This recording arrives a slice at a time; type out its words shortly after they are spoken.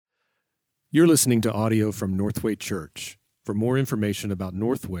You're listening to audio from Northway Church. For more information about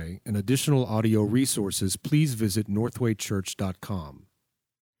Northway and additional audio resources, please visit northwaychurch.com.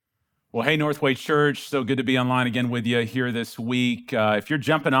 Well, hey, Northway Church, so good to be online again with you here this week. If you're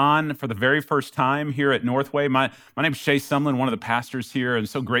jumping on for the very first time here at Northway, my name's Shay Sumlin, one of the pastors here. I'm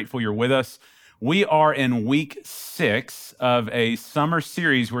so grateful you're with us. We are in week 6 of a summer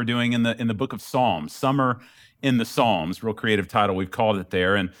series we're doing in the book of Psalms, Summer in the Psalms, real creative title we've called it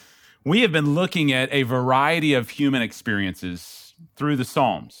there. And we have been looking at a variety of human experiences through the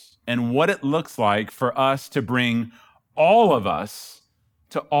Psalms and what it looks like for us to bring all of us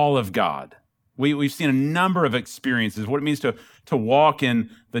to all of God. We've seen a number of experiences, what it means to walk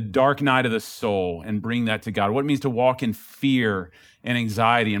in the dark night of the soul and bring that to God, what it means to walk in fear and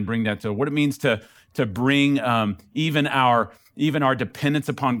anxiety and bring that to, what it means to bring even our dependence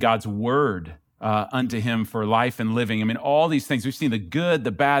upon God's word unto him for life and living. I mean, all these things. We've seen the good,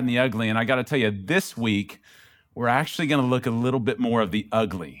 the bad, and the ugly. And I got to tell you, this week, we're actually going to look a little bit more of the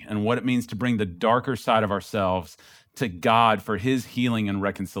ugly and what it means to bring the darker side of ourselves to God for his healing and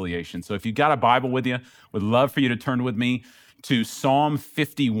reconciliation. So if you've got a Bible with you, would love for you to turn with me to Psalm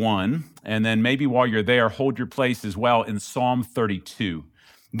 51. And then maybe while you're there, hold your place as well in Psalm 32.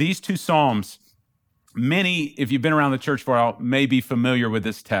 These two Psalms, many, if you've been around the church for a while, may be familiar with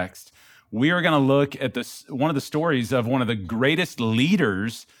this text. We are going to look at one of the stories of one of the greatest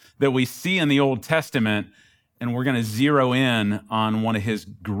leaders that we see in the Old Testament, and we're going to zero in on one of his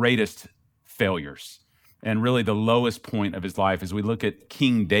greatest failures and really the lowest point of his life as we look at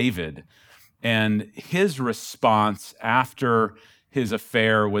King David and his response after his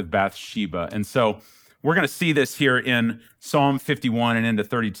affair with Bathsheba. And so we're going to see this here in Psalm 51 and into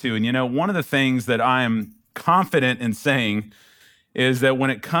 32. And you know, one of the things that I am confident in saying is that when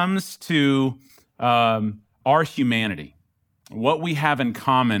it comes to our humanity, what we have in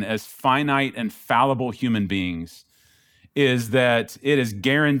common as finite and fallible human beings is that it is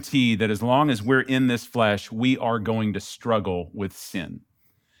guaranteed that as long as we're in this flesh, we are going to struggle with sin.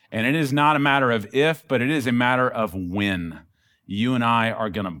 And it is not a matter of if, but it is a matter of when you and I are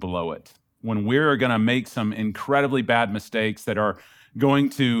going to blow it, when we're going to make some incredibly bad mistakes that are going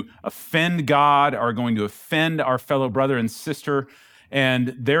to offend God, are going to offend our fellow brother and sister.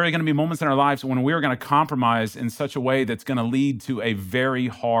 And there are going to be moments in our lives when we're going to compromise in such a way that's going to lead to a very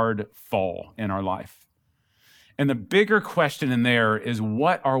hard fall in our life. And the bigger question in there is,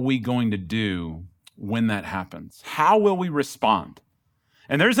 what are we going to do when that happens? How will we respond?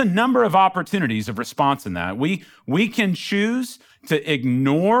 And there's a number of opportunities of response in that. We can choose to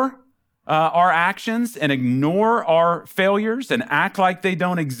ignore our actions and ignore our failures and act like they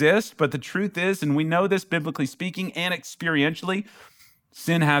don't exist. But the truth is, and we know this biblically speaking and experientially,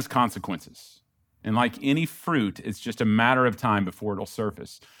 sin has consequences. And like any fruit, it's just a matter of time before it'll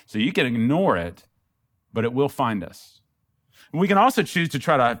surface. So you can ignore it, but it will find us. We can also choose to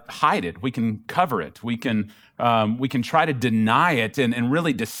try to hide it. We can cover it. We can try to deny it and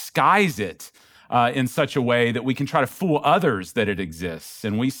really disguise it in such a way that we can try to fool others that it exists.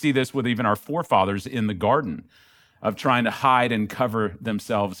 And we see this with even our forefathers in the garden of trying to hide and cover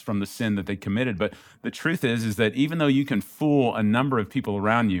themselves from the sin that they committed. But the truth is that even though you can fool a number of people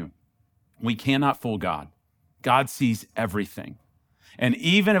around you, we cannot fool God. God sees everything. And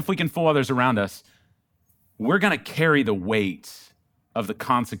even if we can fool others around us, we're going to carry the weight of the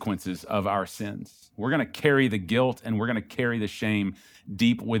consequences of our sins. We're going to carry the guilt and we're going to carry the shame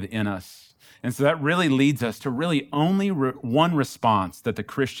deep within us. And so that really leads us to really only one response that the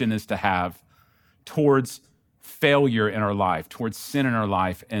Christian is to have towards failure in our life, towards sin in our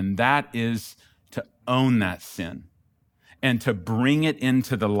life, and that is to own that sin and to bring it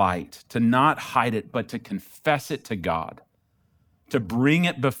into the light, to not hide it, but to confess it to God, to bring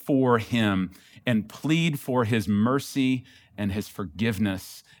it before him and plead for his mercy and his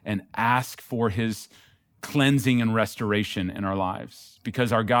forgiveness and ask for his cleansing and restoration in our lives,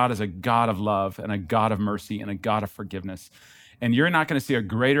 because our God is a God of love and a God of mercy and a God of forgiveness. And you're not going to see a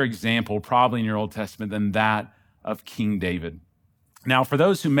greater example probably in your Old Testament than that of King David. Now, for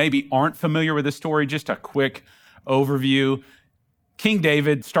those who maybe aren't familiar with this story, just a quick overview. King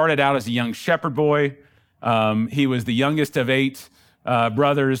David started out as a young shepherd boy. He was the youngest of 8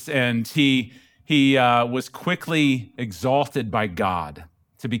 brothers, and he was quickly exalted by God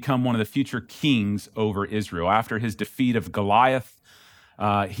to become one of the future kings over Israel. After his defeat of Goliath,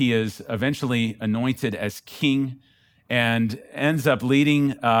 he is eventually anointed as king and ends up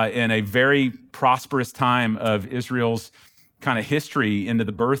leading in a very prosperous time of Israel's kind of history into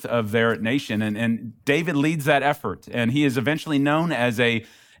the birth of their nation. And David leads that effort, and he is eventually known as a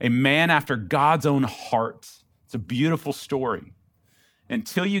man after God's own heart. It's a beautiful story.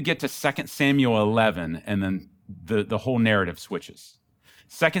 until you get to 2 Samuel 11, and then the whole narrative switches.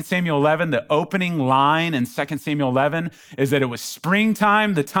 2 Samuel 11, the opening line in 2 Samuel 11 is that it was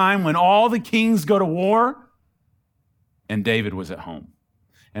springtime, the time when all the kings go to war, and David was at home.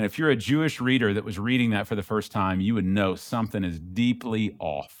 And if you're a Jewish reader that was reading that for the first time, you would know something is deeply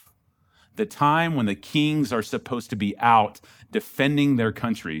off. The time when the kings are supposed to be out defending their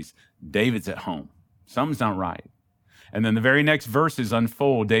countries, David's at home. Something's not right. And then the very next verses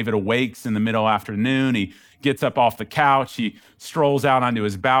unfold. David awakes in the middle afternoon. He gets up off the couch. He strolls out onto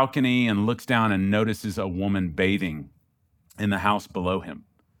his balcony and looks down and notices a woman bathing in the house below him.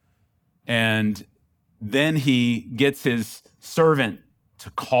 And then he gets his servant to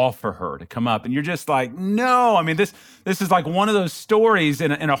call for her to come up. And you're just like, no. I mean, this is like one of those stories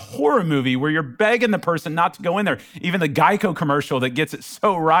in a horror movie where you're begging the person not to go in there. Even the Geico commercial that gets it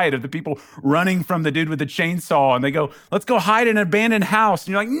so right of the people running from the dude with the chainsaw, and they go, let's go hide in an abandoned house.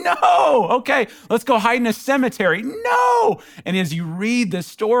 And you're like, no, okay, let's go hide in a cemetery. No. And as you read this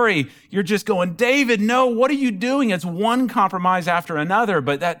story, you're just going, David, no, what are you doing? It's one compromise after another.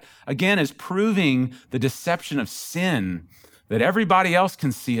 But that, again, is proving the deception of sin, that everybody else can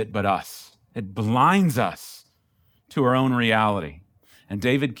see it but us. It blinds us to our own reality. And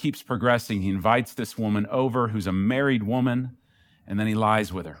David keeps progressing. He invites this woman over who's a married woman, and then he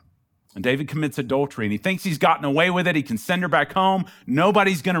lies with her. And David commits adultery, and he thinks he's gotten away with it. He can send her back home.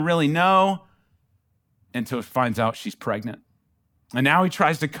 Nobody's going to really know until he finds out she's pregnant. And now he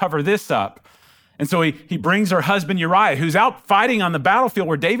tries to cover this up. And so he brings her husband Uriah, who's out fighting on the battlefield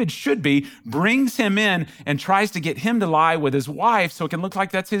where David should be, brings him in and tries to get him to lie with his wife so it can look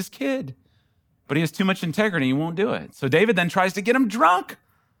like that's his kid. But he has too much integrity, he won't do it. So David then tries to get him drunk.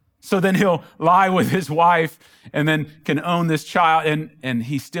 So then he'll lie with his wife and then can own this child. And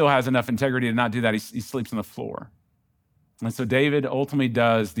he still has enough integrity to not do that. He sleeps on the floor. And so David ultimately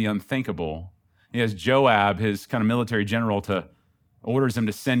does the unthinkable. He has Joab, his kind of military general, orders him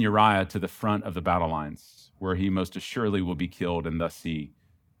to send Uriah to the front of the battle lines where he most assuredly will be killed, and thus he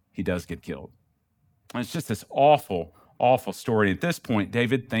does get killed. And it's just this awful, awful story. At this point,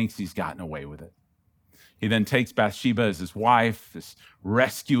 David thinks he's gotten away with it. He then takes Bathsheba as his wife,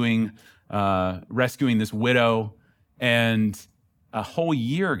 rescuing this widow, and a whole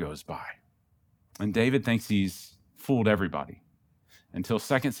year goes by. And David thinks he's fooled everybody until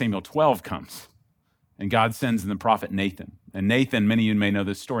 2 Samuel 12 comes. And God sends in the prophet Nathan. And Nathan, many of you may know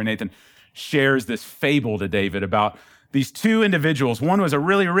this story, Nathan shares this fable to David about these two individuals. One was a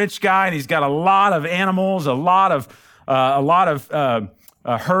really rich guy, and he's got a lot of animals, a lot of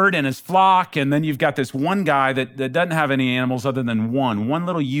herd in his flock. And then you've got this one guy that doesn't have any animals other than one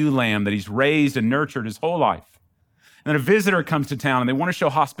little ewe lamb that he's raised and nurtured his whole life. And then a visitor comes to town, and they want to show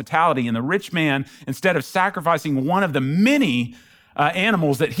hospitality. And the rich man, instead of sacrificing one of the many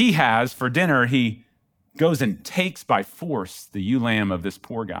animals that he has for dinner, he goes and takes by force the ewe lamb of this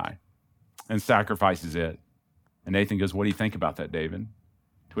poor guy and sacrifices it. And Nathan goes, what do you think about that, David?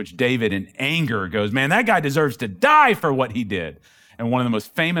 To which David, in anger, goes, man, that guy deserves to die for what he did. And one of the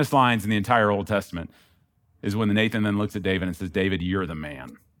most famous lines in the entire Old Testament is when Nathan then looks at David and says, David, you're the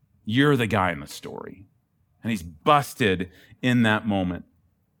man. You're the guy in the story. And he's busted in that moment.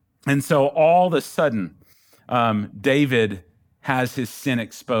 And so all of a sudden, David has his sin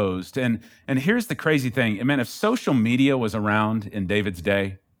exposed. And here's the crazy thing. Man, if social media was around in David's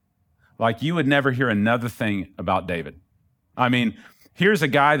day, like you would never hear another thing about David. I mean, here's a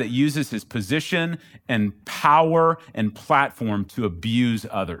guy that uses his position and power and platform to abuse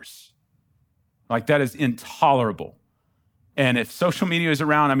others. Like that is intolerable. And if social media was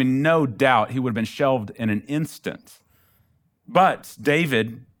around, I mean, no doubt he would have been shelved in an instant. But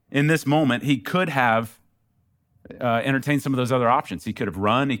David, in this moment, he could have entertained some of those other options. He could have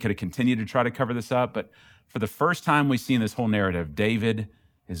run. He could have continued to try to cover this up. But for the first time we see in this whole narrative, David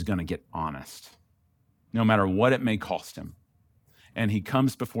is going to get honest, no matter what it may cost him. And he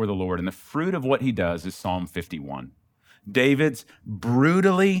comes before the Lord. And the fruit of what he does is Psalm 51. David's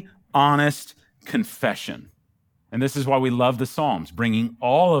brutally honest confession. And this is why we love the Psalms, bringing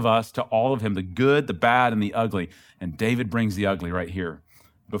all of us to all of him, the good, the bad, and the ugly. And David brings the ugly right here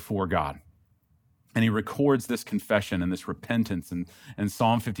before God. And he records this confession and this repentance in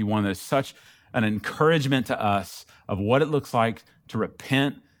Psalm 51. There's such an encouragement to us of what it looks like to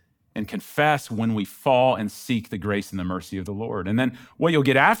repent and confess when we fall and seek the grace and the mercy of the Lord. And then what you'll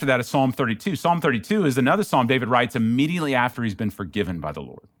get after that is Psalm 32. Psalm 32 is another psalm David writes immediately after he's been forgiven by the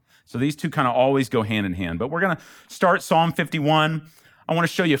Lord. So these two kind of always go hand in hand. But we're going to start Psalm 51. I want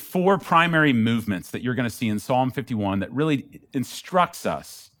to show you 4 primary movements that you're going to see in Psalm 51 that really instructs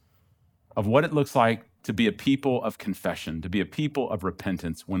us of what it looks like to be a people of confession, to be a people of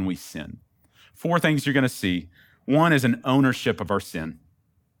repentance when we sin. 4 things you're going to see. 1 is an ownership of our sin.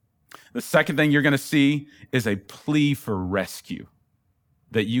 The second thing you're going to see is a plea for rescue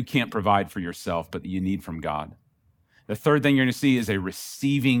that you can't provide for yourself, but that you need from God. The third thing you're going to see is a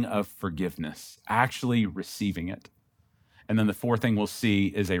receiving of forgiveness, actually receiving it. And then the fourth thing we'll see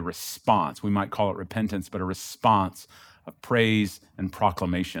is a response. We might call it repentance, but a response of praise and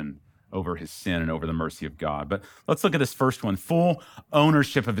proclamation over his sin and over the mercy of God. But let's look at this first one, full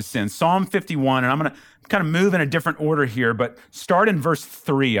ownership of his sin. Psalm 51, and I'm going to kind of move in a different order here, but start in verse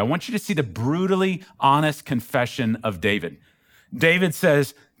 3. I want you to see the brutally honest confession of David. David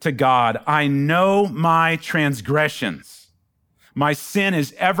says to God, I know my transgressions. My sin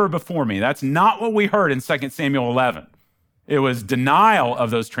is ever before me. That's not what we heard in 2 Samuel 11. It was denial of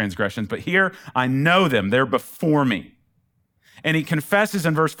those transgressions, but here I know them. They're before me. And he confesses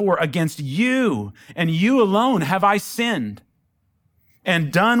in verse 4, against you and you alone have I sinned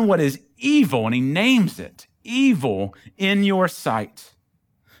and done what is evil, and he names it, evil in your sight,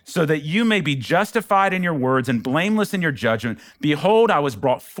 so that you may be justified in your words and blameless in your judgment. Behold, I was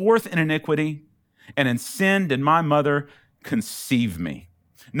brought forth in iniquity, and in sin did my mother conceive me.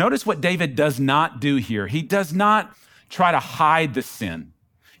 Notice what David does not do here. He does not try to hide the sin.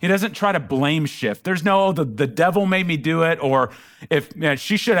 He doesn't try to blame shift. There's no, oh, the devil made me do it, or if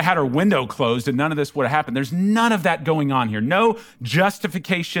she should have had her window closed and none of this would have happened. There's none of that going on here. No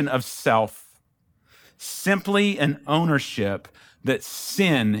justification of self. Simply an ownership that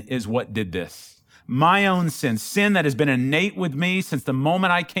sin is what did this. My own sin that has been innate with me since the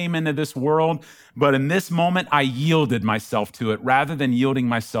moment I came into this world, but in this moment I yielded myself to it rather than yielding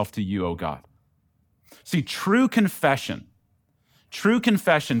myself to you, oh God. See, true confession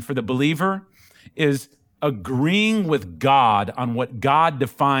for the believer is agreeing with God on what God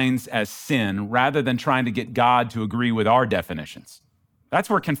defines as sin rather than trying to get God to agree with our definitions. That's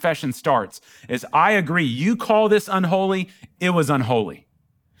where confession starts, is I agree, you call this unholy, it was unholy.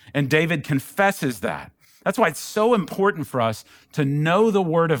 And David confesses that. That's why it's so important for us to know the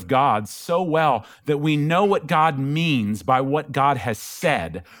word of God so well that we know what God means by what God has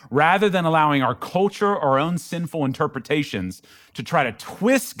said, rather than allowing our culture or our own sinful interpretations to try to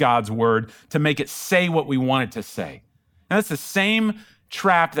twist God's word to make it say what we want it to say. And that's the same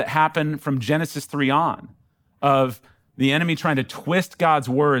trap that happened from Genesis 3 on, of the enemy trying to twist God's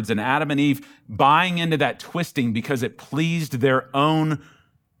words and Adam and Eve buying into that twisting because it pleased their own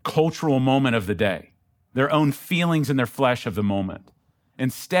cultural moment of the day, their own feelings in their flesh of the moment.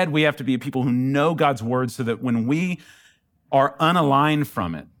 Instead, we have to be people who know God's word so that when we are unaligned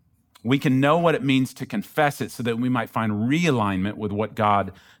from it, we can know what it means to confess it so that we might find realignment with what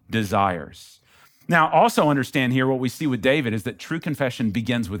God desires. Now, also understand here what we see with David is that true confession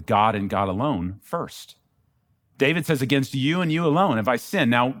begins with God and God alone first. David says, against you and you alone have I sinned.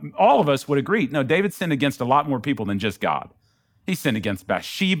 Now, all of us would agree, no, David sinned against a lot more people than just God. He sinned against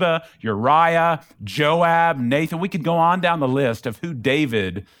Bathsheba, Uriah, Joab, Nathan. We could go on down the list of who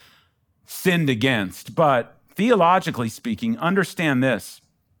David sinned against. But theologically speaking, understand this,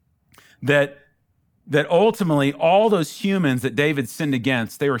 that ultimately all those humans that David sinned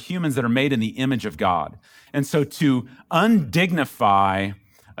against, they were humans that are made in the image of God. And so to undignify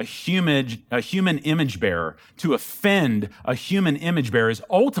a human image bearer, to offend a human image bearer is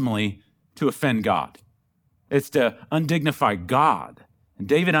ultimately to offend God. It's to undignify God. And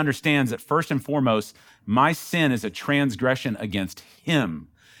David understands that first and foremost, my sin is a transgression against him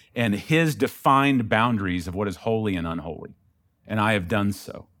and his defined boundaries of what is holy and unholy. And I have done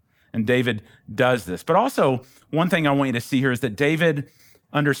so. And David does this. But also, one thing I want you to see here is that David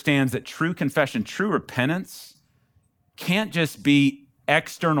understands that true confession, true repentance can't just be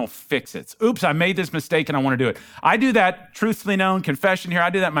external fix-its. Oops, I made this mistake and I want to do it. I do that, truthfully known, confession here, I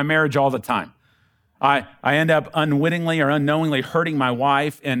do that in my marriage all the time. I end up unwittingly or unknowingly hurting my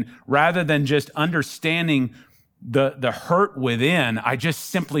wife, and rather than just understanding the hurt within, I just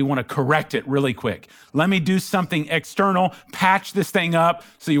simply want to correct it really quick. Let me do something external, patch this thing up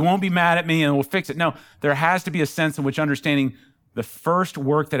so you won't be mad at me and we'll fix it. No, there has to be a sense in which understanding the first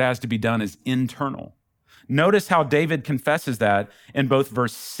work that has to be done is internal. Notice how David confesses that in both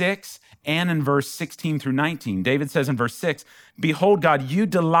verse 6 and in verse 16 through 19. David says in verse 6, behold, God, you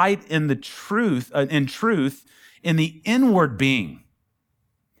delight in the truth, in the inward being,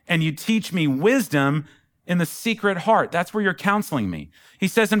 and you teach me wisdom in the secret heart. That's where you're counseling me. He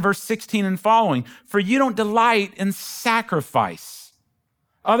says in verse 16 and following, for you don't delight in sacrifice.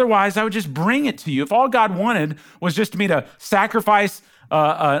 Otherwise, I would just bring it to you. If all God wanted was just me to sacrifice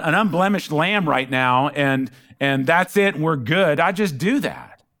an unblemished lamb right now, and that's it, and we're good, I'd just do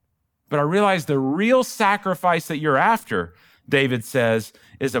that. But I realize the real sacrifice that you're after, David says,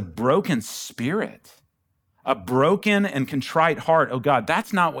 is a broken spirit, a broken and contrite heart. Oh God,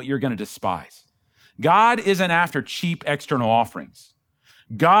 that's not what you're going to despise. God isn't after cheap external offerings.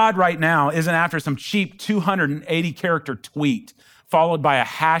 God right now isn't after some cheap 280 character tweet followed by a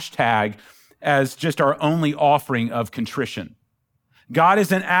hashtag as just our only offering of contrition. God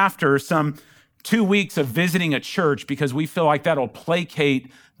isn't after some 2 weeks of visiting a church because we feel like that'll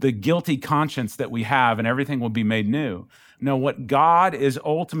placate the guilty conscience that we have and everything will be made new. No, what God is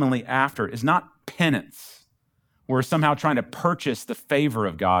ultimately after is not penance. We're somehow trying to purchase the favor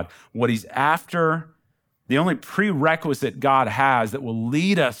of God. What he's after, the only prerequisite God has that will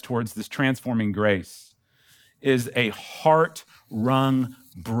lead us towards this transforming grace is a heart-wrung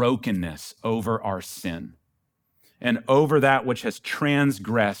brokenness over our sin and over that which has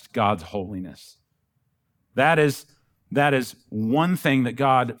transgressed God's holiness. That is one thing that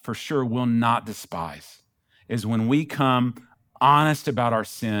God for sure will not despise, is when we come honest about our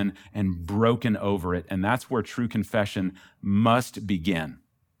sin and broken over it. And that's where true confession must begin.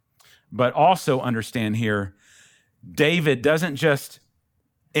 But also understand here, David doesn't just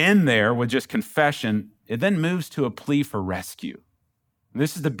end there with just confession. It then moves to a plea for rescue. And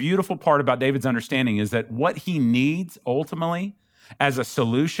this is the beautiful part about David's understanding, is that what he needs ultimately as a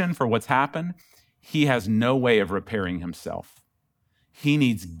solution for what's happened, he has no way of repairing himself. He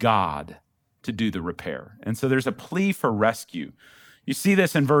needs God to do the repair. And so there's a plea for rescue. You see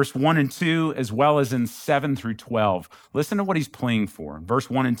this in verse 1 and 2, as well as in 7 through 12. Listen to what he's pleading for. Verse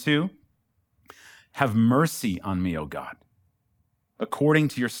 1 and 2, have mercy on me, O God, according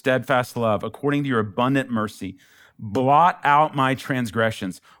to your steadfast love, according to your abundant mercy. Blot out my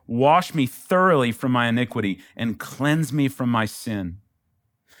transgressions. Wash me thoroughly from my iniquity and cleanse me from my sin.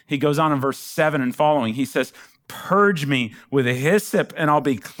 He goes on in verse 7 and following. He says, purge me with hyssop and I'll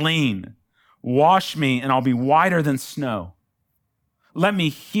be clean. Wash me and I'll be whiter than snow. Let me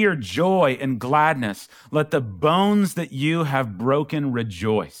hear joy and gladness. Let the bones that you have broken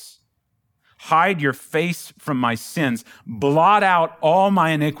rejoice. Hide your face from my sins. Blot out all my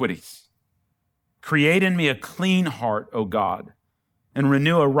iniquities. Create in me a clean heart, O God, and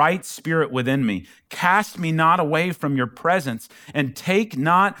renew a right spirit within me. Cast me not away from your presence, and take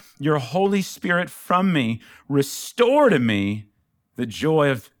not your Holy Spirit from me. Restore to me the joy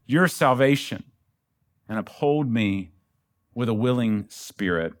of your salvation, and uphold me with a willing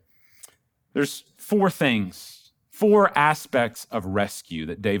spirit. There's four aspects of rescue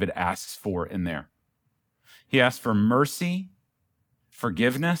that David asks for in there. He asks for mercy,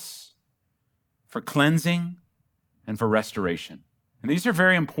 forgiveness, for cleansing, and for restoration. And these are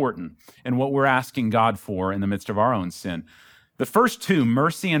very important in what we're asking God for in the midst of our own sin. The first two,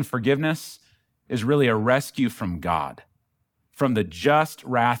 mercy and forgiveness, is really a rescue from God, from the just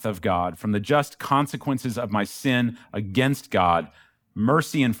wrath of God, from the just consequences of my sin against God.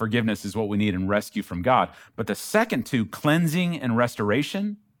 Mercy and forgiveness is what we need in rescue from God. But the second two, cleansing and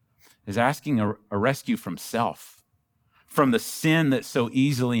restoration, is asking a rescue from self, from the sin that so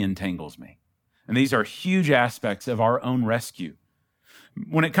easily entangles me. And these are huge aspects of our own rescue.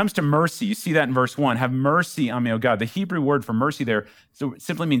 When it comes to mercy, you see that in verse 1, have mercy on me, O God. The Hebrew word for mercy there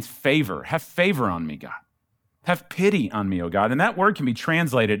simply means favor. Have favor on me, God. Have pity on me, O God. And that word can be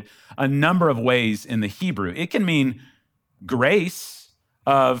translated a number of ways in the Hebrew. It can mean grace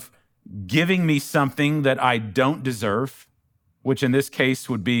of giving me something that I don't deserve, which in this case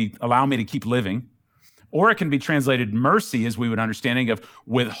would be allow me to keep living. Or it can be translated mercy, as we would understanding of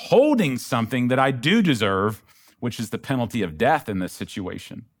withholding something that I do deserve, which is the penalty of death in this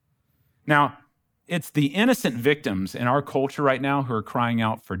situation. Now, it's the innocent victims in our culture right now who are crying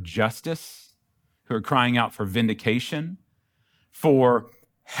out for justice, who are crying out for vindication, for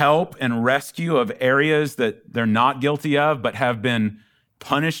help and rescue of areas that they're not guilty of, but have been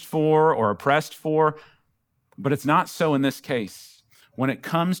punished for or oppressed for. But it's not so in this case. When it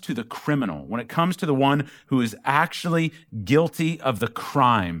comes to the criminal, when it comes to the one who is actually guilty of the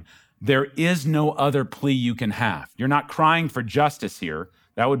crime, there is no other plea you can have. You're not crying for justice here.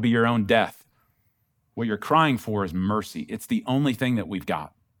 That would be your own death. What you're crying for is mercy. It's the only thing that we've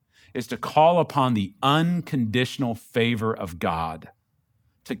got, is to call upon the unconditional favor of God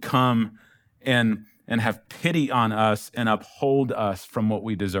to come and have pity on us and uphold us from what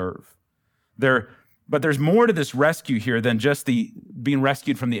we deserve. But there's more to this rescue here than just the being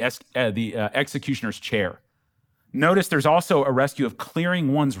rescued from the executioner's chair. Notice there's also a rescue of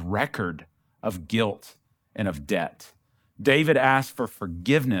clearing one's record of guilt and of debt. David asked for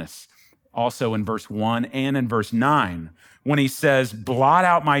forgiveness also in verse 1 and in verse 9 when he says, blot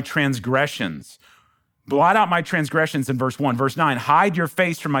out my transgressions. Blot out my transgressions in verse 1. Verse 9, hide your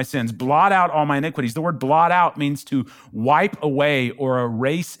face from my sins. Blot out all my iniquities. The word blot out means to wipe away or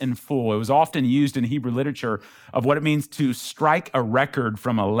erase in full. It was often used in Hebrew literature of what it means to strike a record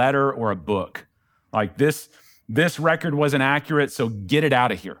from a letter or a book. Like this record wasn't accurate, so get it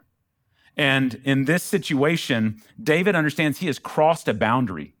out of here. And in this situation, David understands he has crossed a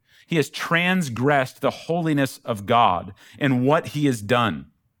boundary. He has transgressed the holiness of God in what he has done.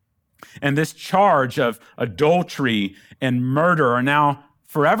 And this charge of adultery and murder are now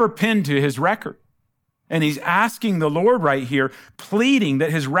forever pinned to his record. And he's asking the Lord right here, pleading that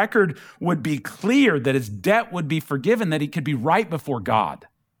his record would be clear, that his debt would be forgiven, that he could be right before God.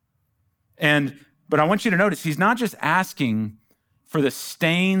 But I want you to notice, he's not just asking for the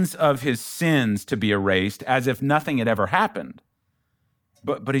stains of his sins to be erased as if nothing had ever happened,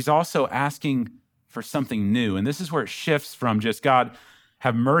 but he's also asking for something new. And this is where it shifts from just, God,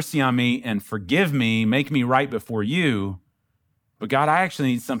 have mercy on me and forgive me, make me right before you. But God, I actually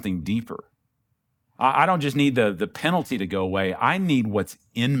need something deeper. I don't just need the penalty to go away. I need what's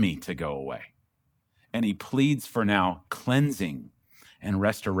in me to go away. And he pleads for now cleansing and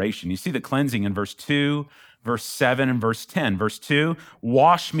restoration. You see the cleansing in verse 2, verse 7, and verse 10. Verse 2,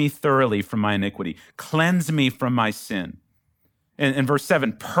 wash me thoroughly from my iniquity. Cleanse me from my sin. And verse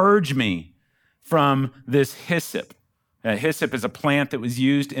 7, purge me from this hyssop. Hyssop is a plant that was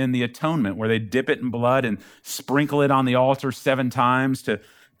used in the atonement where they dip it in blood and sprinkle it on the altar 7 times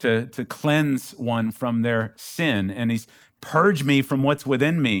to cleanse one from their sin. And he's purged me from what's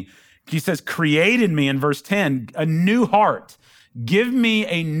within me. He says, created me in verse 10, a new heart. Give me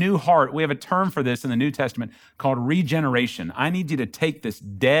a new heart. We have a term for this in the New Testament called regeneration. I need you to take this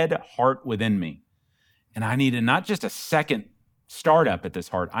dead heart within me. And I need not just a second startup at this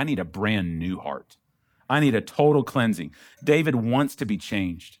heart. I need a brand new heart. I need a total cleansing. David wants to be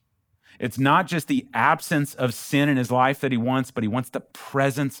changed. It's not just the absence of sin in his life that he wants, but he wants the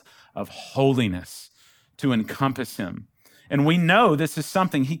presence of holiness to encompass him. And we know this is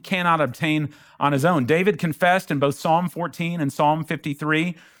something he cannot obtain on his own. David confessed in both Psalm 14 and Psalm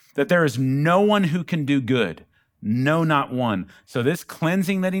 53 that there is no one who can do good. No, not one. So this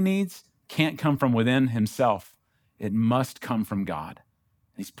cleansing that he needs can't come from within himself. It must come from God.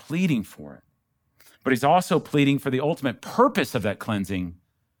 He's pleading for it. But he's also pleading for the ultimate purpose of that cleansing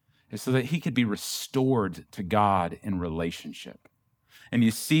is so that he could be restored to God in relationship. And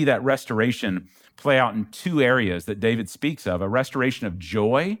you see that restoration play out in 2 areas that David speaks of, a restoration of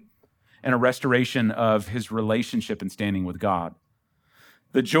joy and a restoration of his relationship and standing with God.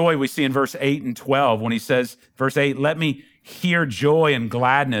 The joy we see in verse 8 and 12 when he says, verse 8, let me hear joy and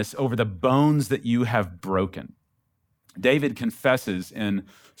gladness over the bones that you have broken. David confesses in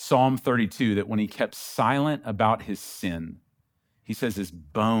Psalm 32 that when he kept silent about his sin, he says his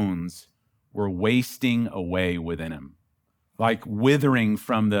bones were wasting away within him, like withering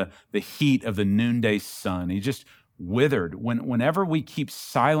from the heat of the noonday sun. He just withered. Whenever we keep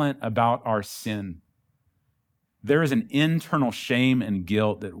silent about our sin, there is an internal shame and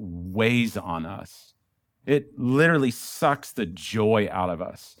guilt that weighs on us. It literally sucks the joy out of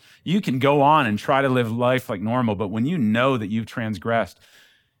us. You can go on and try to live life like normal, but when you know that you've transgressed,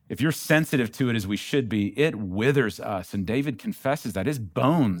 if you're sensitive to it as we should be, it withers us. And David confesses that his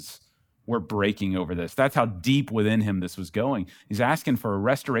bones were breaking over this. That's how deep within him this was going. He's asking for a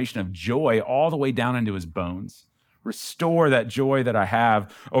restoration of joy all the way down into his bones. Restore that joy that I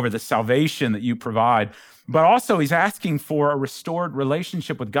have over the salvation that you provide. But also he's asking for a restored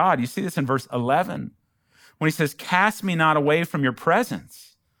relationship with God. You see this in verse 11 when he says, cast me not away from your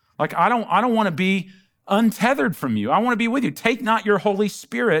presence. Like, I don't want to be untethered from you. I want to be with you. Take not your Holy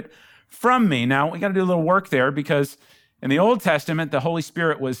Spirit from me. Now, we got to do a little work there because in the Old Testament, the Holy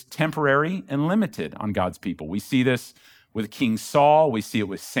Spirit was temporary and limited on God's people. We see this with King Saul. We see it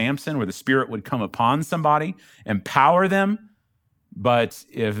with Samson, where the Spirit would come upon somebody, empower them. But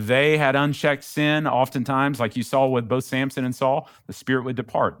if they had unchecked sin, oftentimes, like you saw with both Samson and Saul, the Spirit would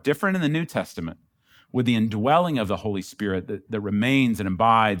depart. Different in the New Testament, with the indwelling of the Holy Spirit that remains and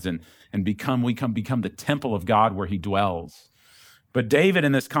abides and we become the temple of God where he dwells. But David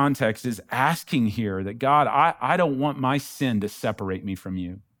in this context is asking here that God, I don't want my sin to separate me from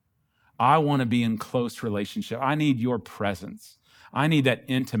you. I want to be in close relationship. I need your presence. I need that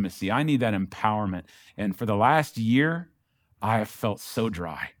intimacy. I need that empowerment. And for the last year, I have felt so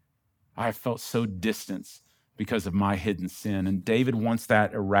dry. I have felt so distant because of my hidden sin. And David wants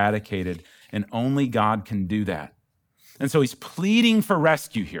that eradicated, and only God can do that. And so he's pleading for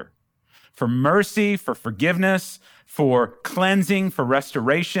rescue here. for mercy, for forgiveness, for cleansing, for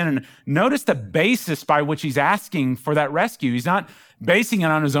restoration. And notice the basis by which he's asking for that rescue. He's not basing it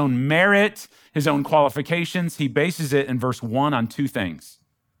on his own merit, his own qualifications. He bases it in verse 1 on two things: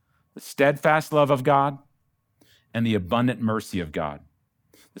 the steadfast love of God and the abundant mercy of God.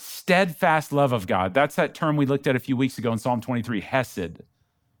 The steadfast love of God, that's that term we looked at a few weeks ago in Psalm 23, hesed.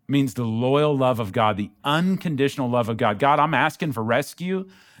 Means the loyal love of God, the unconditional love of God. God, I'm asking for rescue,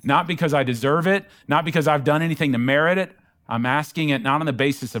 not because I deserve it, not because I've done anything to merit it. I'm asking it not on the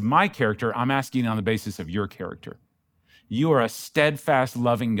basis of my character, I'm asking it on the basis of your character. You are a steadfast,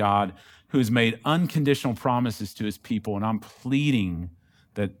 loving God who's made unconditional promises to his people, and I'm pleading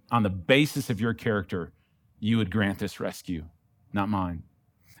that on the basis of your character, you would grant this rescue, not mine.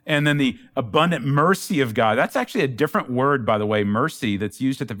 And then the abundant mercy of God. That's actually a different word, by the way, mercy, that's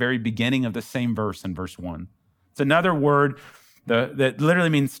used at the very beginning of the same verse in verse 1. It's another word that literally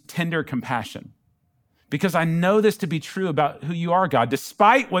means tender compassion. Because I know this to be true about who you are, God.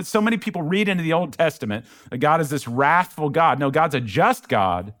 Despite what so many people read into the Old Testament, that God is this wrathful God. No, God's a just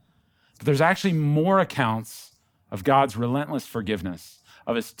God, but there's actually more accounts of God's relentless forgiveness,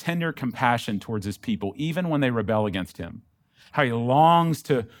 of his tender compassion towards his people, even when they rebel against him. How he longs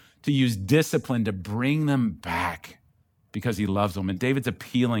to use discipline to bring them back because he loves them. And David's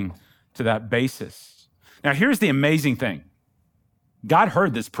appealing to that basis. Now, here's the amazing thing. God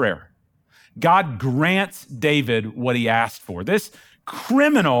heard this prayer. God grants David what he asked for. This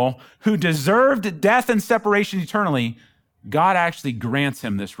criminal who deserved death and separation eternally, God actually grants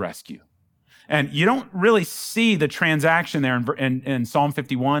him this rescue. And you don't really see the transaction there in Psalm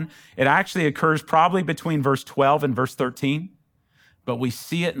 51. It actually occurs probably between verse 12 and verse 13. But we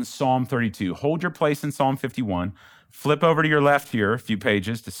see it in Psalm 32. Hold your place in Psalm 51. Flip over to your left here, a few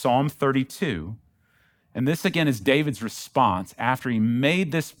pages, to Psalm 32. And this, again, is David's response after he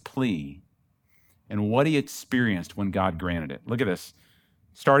made this plea and what he experienced when God granted it. Look at this.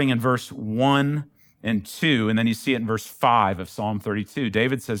 Starting in verse 1 and 2, and then you see it in verse 5 of Psalm 32.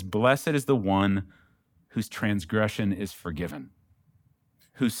 David says, "Blessed is the one whose transgression is forgiven,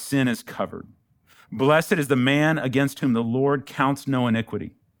 whose sin is covered. Blessed is the man against whom the Lord counts no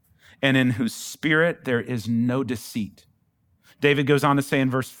iniquity, and in whose spirit there is no deceit." David goes on to say in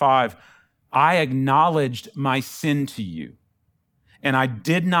verse 5, "I acknowledged my sin to you, and I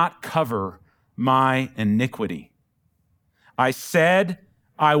did not cover my iniquity. I said,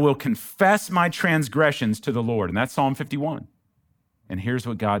 I will confess my transgressions to the Lord." And that's Psalm 51. And here's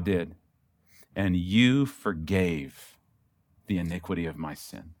what God did. "And you forgave the iniquity of my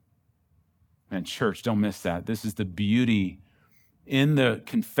sin." And church, don't miss that. This is the beauty in the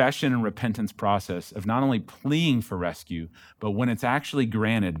confession and repentance process of not only pleading for rescue, but when it's actually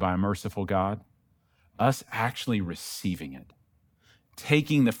granted by a merciful God, us actually receiving it,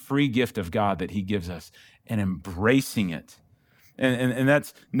 taking the free gift of God that he gives us and embracing it. And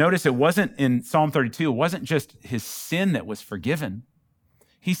that's, notice it wasn't in Psalm 32, it wasn't just his sin that was forgiven.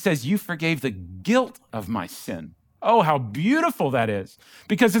 He says, "You forgave the guilt of my sin." Oh, how beautiful that is,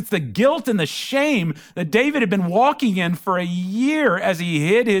 because it's the guilt and the shame that David had been walking in for a year as he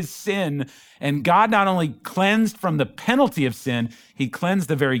hid his sin. And God not only cleansed from the penalty of sin, he cleansed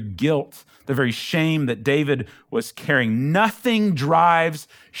the very guilt, the very shame that David was carrying. Nothing drives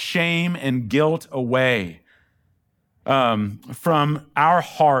shame and guilt away from our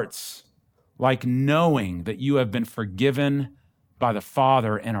hearts like knowing that you have been forgiven by the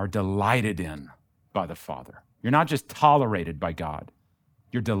Father and are delighted in by the Father. You're not just tolerated by God,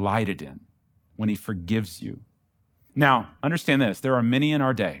 you're delighted in when he forgives you. Now, understand this, there are many in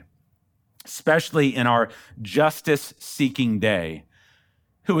our day, especially in our justice-seeking day,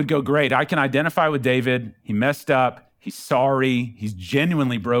 who would go, "Great, I can identify with David. He messed up, he's sorry, he's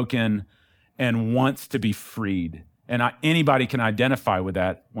genuinely broken, and wants to be freed." And anybody can identify with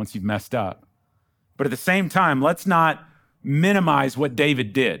that once you've messed up. But at the same time, let's not minimize what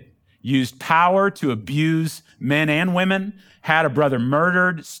David did. Used power to abuse men and women, had a brother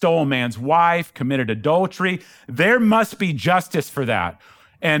murdered, stole a man's wife, committed adultery. There must be justice for that.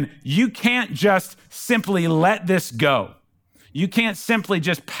 And you can't just simply let this go. You can't simply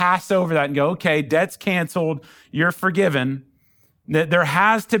just pass over that and go, "Okay, debt's canceled, you're forgiven." There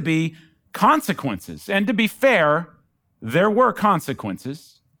has to be consequences. And to be fair, there were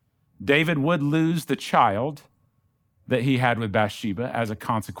consequences. David would lose the child that he had with Bathsheba as a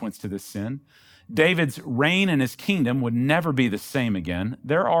consequence to this sin. David's reign and his kingdom would never be the same again.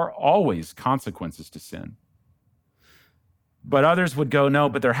 There are always consequences to sin. But others would go, "No,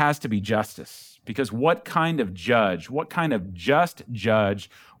 but there has to be justice." Because what kind of judge, what kind of just judge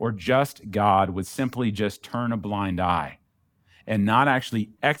or just God would simply just turn a blind eye and not actually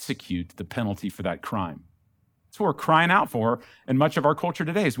execute the penalty for that crime. That's what we're crying out for in much of our culture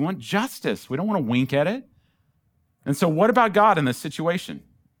today is we want justice. We don't want to wink at it. And so what about God in this situation?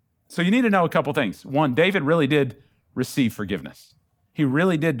 So you need to know a couple things. One, David really did receive forgiveness. He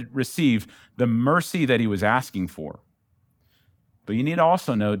really did receive the mercy that he was asking for. But you need to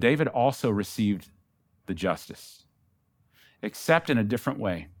also know David also received the justice, except in a different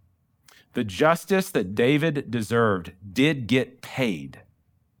way. The justice that David deserved did get paid.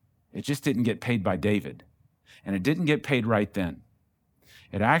 It just didn't get paid by David. And it didn't get paid right then.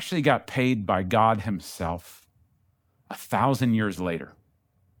 It actually got paid by God himself 1,000 years later.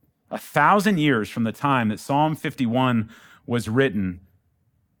 1,000 years from the time that Psalm 51 was written,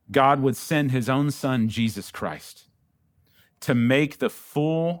 God would send his own son, Jesus Christ, to make the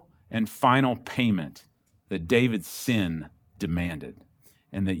full and final payment that David's sin demanded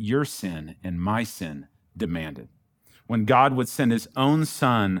and that your sin and my sin demanded. When God would send his own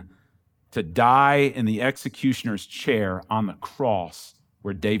son to die in the executioner's chair on the cross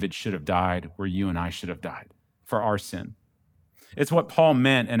where David should have died, where you and I should have died for our sin. It's what Paul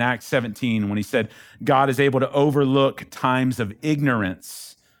meant in Acts 17 when he said, God is able to overlook times of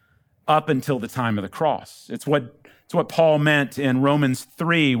ignorance up until the time of the cross. It's what Paul meant in Romans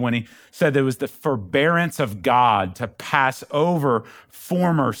 3 when he said there was the forbearance of God to pass over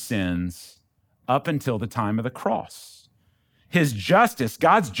former sins up until the time of the cross. His justice,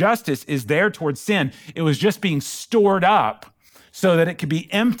 God's justice, is there towards sin. It was just being stored up so that it could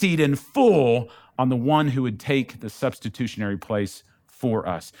be emptied in full on the one who would take the substitutionary place for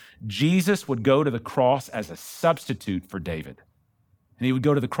us. Jesus would go to the cross as a substitute for David. And he would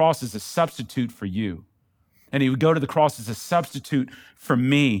go to the cross as a substitute for you. And he would go to the cross as a substitute for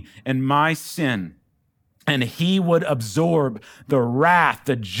me and my sin. And he would absorb the wrath,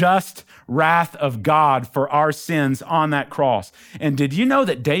 the just wrath of God for our sins on that cross. And did you know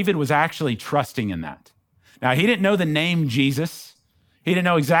that David was actually trusting in that? Now, he didn't know the name Jesus. He didn't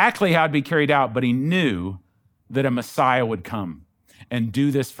know exactly how it'd be carried out, but he knew that a Messiah would come and do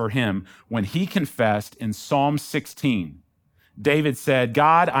this for him when he confessed in Psalm 16. David said,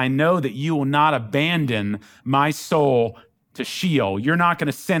 God, I know that you will not abandon my soul to Sheol. You're not going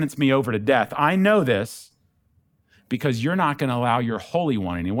to sentence me over to death. I know this because you're not going to allow your Holy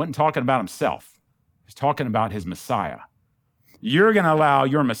One. And he wasn't talking about himself. He's talking about his Messiah. You're going to allow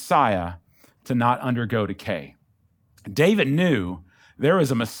your Messiah to not undergo decay. David knew there was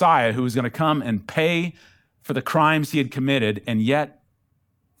a Messiah who was going to come and pay for the crimes he had committed and yet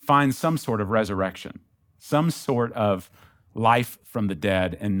find some sort of resurrection, some sort of life from the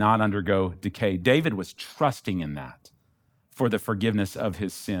dead and not undergo decay. David was trusting in that for the forgiveness of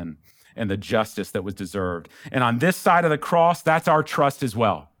his sin and the justice that was deserved. And on this side of the cross, that's our trust as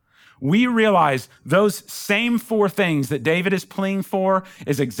well. We realize those same four things that David is pleading for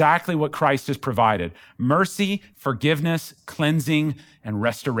is exactly what Christ has provided: mercy, forgiveness, cleansing, and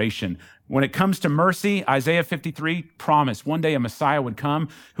restoration. When it comes to mercy, Isaiah 53 promised one day a Messiah would come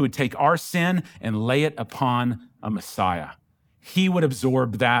who would take our sin and lay it upon a Messiah. He would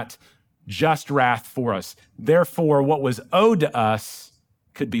absorb that just wrath for us. Therefore, what was owed to us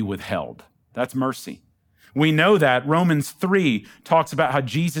could be withheld. That's mercy. We know that Romans 3 talks about how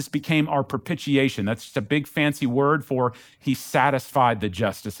Jesus became our propitiation. That's just a big fancy word for he satisfied the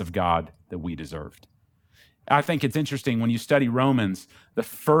justice of God that we deserved. I think it's interesting when you study Romans, the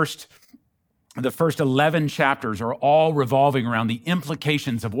first 11 chapters are all revolving around the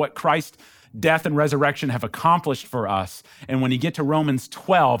implications of what Christ's death and resurrection have accomplished for us. And when you get to Romans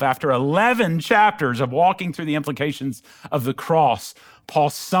 12, after 11 chapters of walking through the implications of the cross, Paul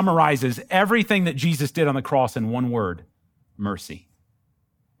summarizes everything that Jesus did on the cross in one word: mercy.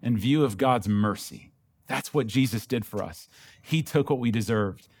 In view of God's mercy, that's what Jesus did for us. He took what we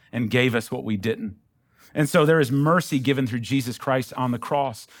deserved and gave us what we didn't. And so there is mercy given through Jesus Christ on the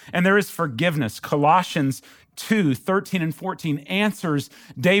cross. And there is forgiveness. Colossians 2:13 and 14 answers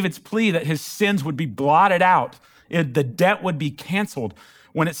David's plea that his sins would be blotted out. The debt would be canceled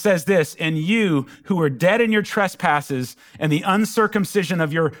when it says this: and you who were dead in your trespasses and the uncircumcision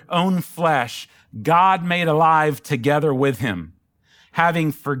of your own flesh, God made alive together with him,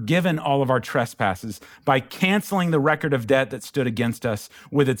 having forgiven all of our trespasses by canceling the record of debt that stood against us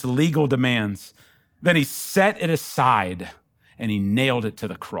with its legal demands. Then he set it aside and he nailed it to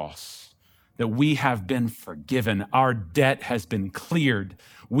the cross. That we have been forgiven. Our debt has been cleared.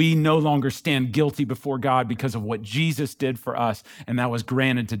 We no longer stand guilty before God because of what Jesus did for us, and that was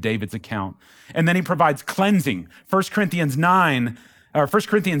granted to David's account. And then he provides cleansing. 1 Corinthians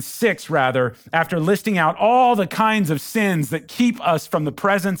 6, after listing out all the kinds of sins that keep us from the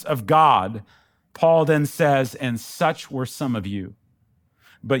presence of God, Paul then says, and such were some of you,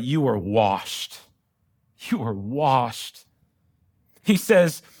 but you were washed. You were washed. He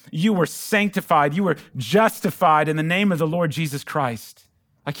says, you were sanctified, you were justified in the name of the Lord Jesus Christ.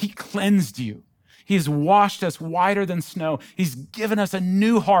 Like he cleansed you. He has washed us whiter than snow. He's given us a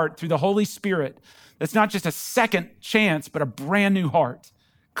new heart through the Holy Spirit. That's not just a second chance, but a brand new heart,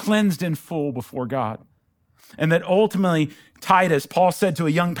 cleansed in full before God. And that ultimately Titus, Paul said to a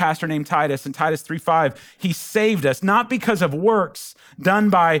young pastor named Titus in Titus 3:5, he saved us, not because of works done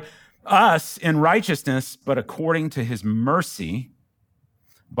by us in righteousness, but according to his mercy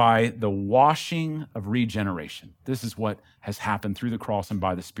by the washing of regeneration. This is what has happened through the cross and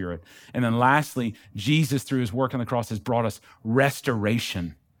by the Spirit. And then lastly, Jesus, through his work on the cross, has brought us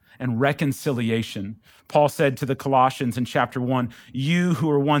restoration and reconciliation. Paul said to the Colossians in chapter 1, you who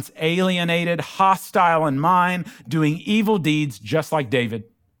were once alienated, hostile in mind, doing evil deeds just like David.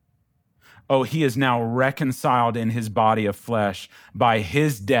 Oh, he is now reconciled in his body of flesh by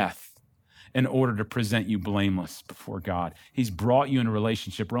his death in order to present you blameless before God. He's brought you in a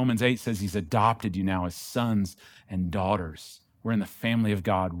relationship. Romans 8 says he's adopted you now as sons and daughters. We're in the family of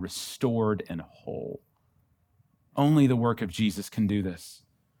God, restored and whole. Only the work of Jesus can do this.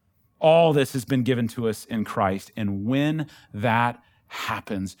 All this has been given to us in Christ. And when that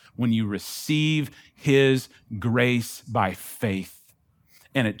happens, when you receive his grace by faith,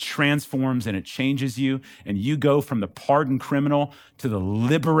 and it transforms and it changes you, and you go from the pardoned criminal to the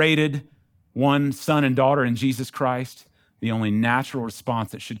liberated one, son and daughter in Jesus Christ, the only natural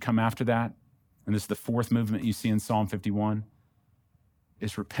response that should come after that, and this is the fourth movement you see in Psalm 51,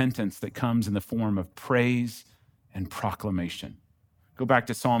 is repentance that comes in the form of praise and proclamation. Go back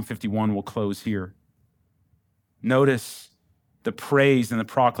to Psalm 51, we'll close here. Notice the praise and the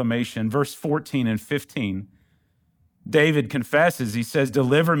proclamation. Verse 14 and 15, David confesses, he says,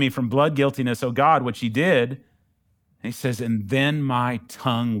 deliver me from blood guiltiness, O God, which he did. And he says, and then my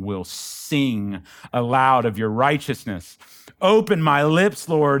tongue will sing aloud of your righteousness. Open my lips,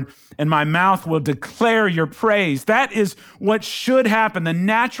 Lord, and my mouth will declare your praise. That is what should happen. The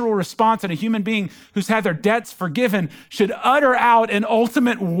natural response in a human being who's had their debts forgiven should utter out an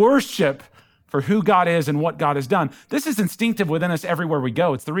ultimate worship for who God is and what God has done. This is instinctive within us everywhere we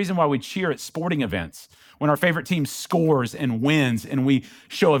go. It's the reason why we cheer at sporting events when our favorite team scores and wins, and we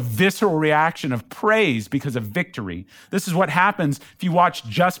show a visceral reaction of praise because of victory. This is what happens if you watch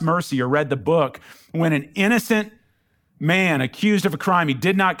Just Mercy or read the book, when an innocent man accused of a crime he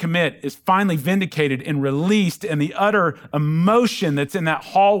did not commit is finally vindicated and released, and the utter emotion that's in that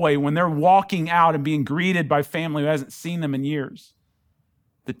hallway when they're walking out and being greeted by family who hasn't seen them in years.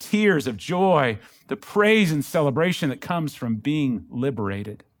 The tears of joy, the praise and celebration that comes from being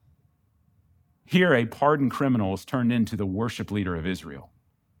liberated. Here, a pardoned criminal is turned into the worship leader of Israel,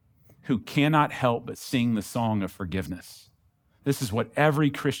 who cannot help but sing the song of forgiveness. This is what every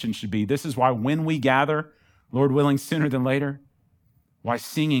Christian should be. This is why when we gather, Lord willing, sooner than later, why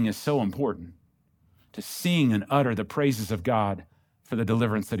singing is so important, to sing and utter the praises of God for the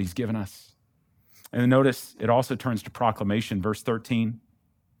deliverance that he's given us. And notice it also turns to proclamation. Verse 13,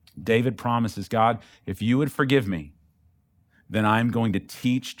 David promises, God, if you would forgive me, then I'm going to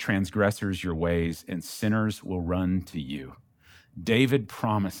teach transgressors your ways, and sinners will run to you. David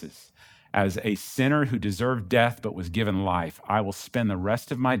promises, as a sinner who deserved death but was given life, I will spend the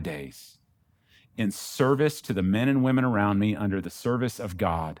rest of my days in service to the men and women around me under the service of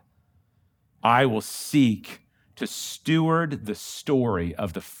God. I will seek to steward the story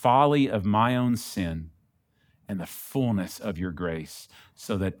of the folly of my own sin and the fullness of your grace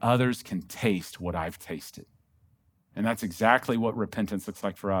so that others can taste what I've tasted. And that's exactly what repentance looks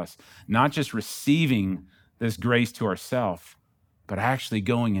like for us. Not just receiving this grace to ourselves, but actually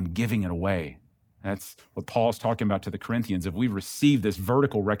going and giving it away. That's what Paul's talking about to the Corinthians. If we've received this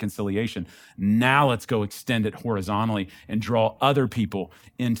vertical reconciliation, now let's go extend it horizontally and draw other people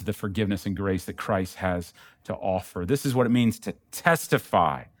into the forgiveness and grace that Christ has to offer. This is what it means to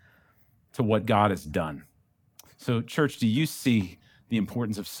testify to what God has done. So, church, do you see the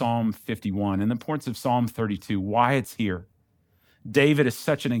importance of Psalm 51 and the importance of Psalm 32, why it's here? David is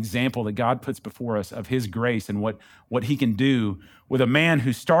such an example that God puts before us of his grace and what he can do with a man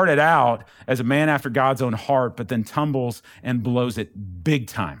who started out as a man after God's own heart, but then tumbles and blows it big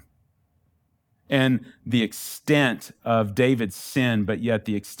time. And the extent of David's sin, but yet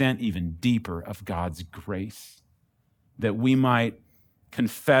the extent even deeper of God's grace, that we might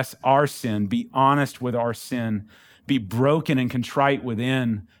confess our sin, be honest with our sin, be broken and contrite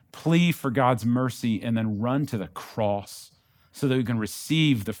within, plead for God's mercy, and then run to the cross so that we can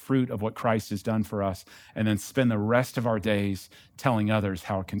receive the fruit of what Christ has done for us and then spend the rest of our days telling others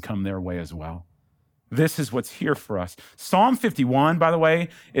how it can come their way as well. This is what's here for us. Psalm 51, by the way,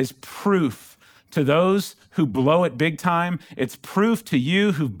 is proof to those who blow it big time. It's proof to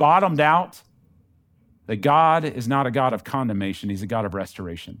you who've bottomed out that God is not a God of condemnation. He's a God of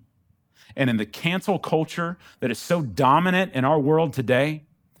restoration. And in the cancel culture that is so dominant in our world today,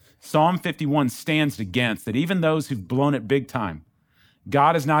 Psalm 51 stands against that. Even those who've blown it big time,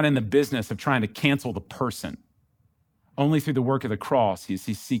 God is not in the business of trying to cancel the person. Only through the work of the cross is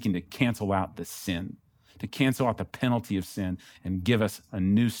he seeking to cancel out the sin, to cancel out the penalty of sin and give us a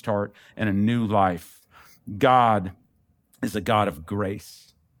new start and a new life. God is a God of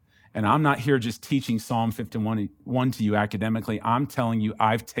grace. And I'm not here just teaching Psalm 51 to you academically. I'm telling you,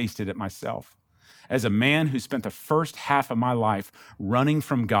 I've tasted it myself. As a man who spent the first half of my life running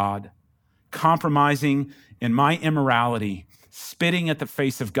from God, compromising in my immorality, spitting at the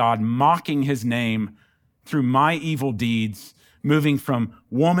face of God, mocking his name through my evil deeds, moving from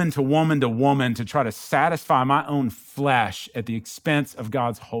woman to woman to woman to try to satisfy my own flesh at the expense of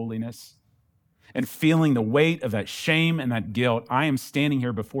God's holiness, and feeling the weight of that shame and that guilt, I am standing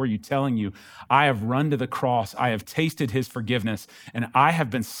here before you telling you, I have run to the cross, I have tasted his forgiveness, and I have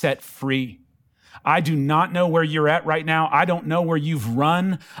been set free. I do not know where you're at right now. I don't know where you've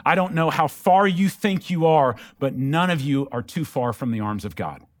run. I don't know how far you think you are, but none of you are too far from the arms of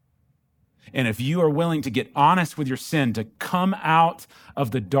God. And if you are willing to get honest with your sin, to come out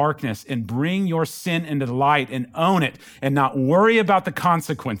of the darkness and bring your sin into the light and own it and not worry about the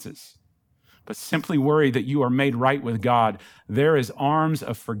consequences, but simply worry that you are made right with God, there is arms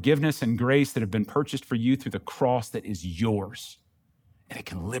of forgiveness and grace that have been purchased for you through the cross that is yours, and it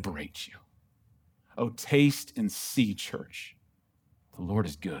can liberate you. Oh, taste and see, church. The Lord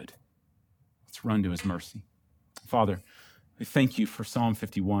is good. Let's run to his mercy. Father, we thank you for Psalm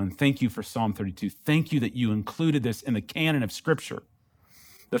 51. Thank you for Psalm 32. Thank you that you included this in the canon of Scripture.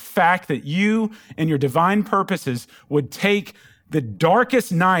 The fact that you and your divine purposes would take the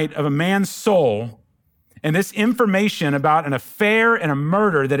darkest night of a man's soul and this information about an affair and a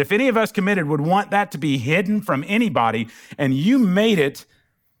murder that if any of us committed would want that to be hidden from anybody, and you made it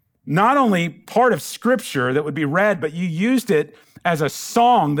not only part of Scripture that would be read, but you used it as a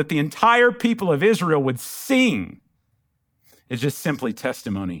song that the entire people of Israel would sing. It's just simply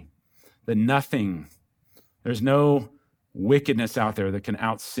testimony that there's no wickedness out there that can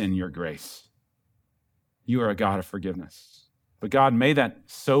out-sin your grace. You are a God of forgiveness. But God, may that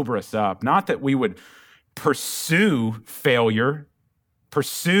sober us up, not that we would pursue failure,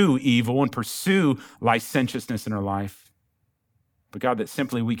 pursue evil, and pursue licentiousness in our life, but God, that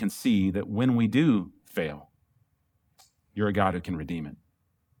simply we can see that when we do fail, you're a God who can redeem it,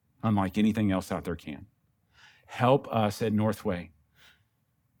 unlike anything else out there can. Help us at Northway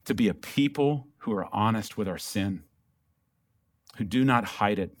to be a people who are honest with our sin, who do not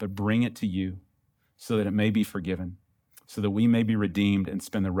hide it, but bring it to you so that it may be forgiven, so that we may be redeemed and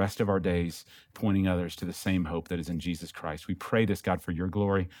spend the rest of our days pointing others to the same hope that is in Jesus Christ. We pray this, God, for your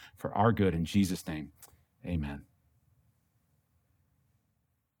glory, for our good. In Jesus' name, amen.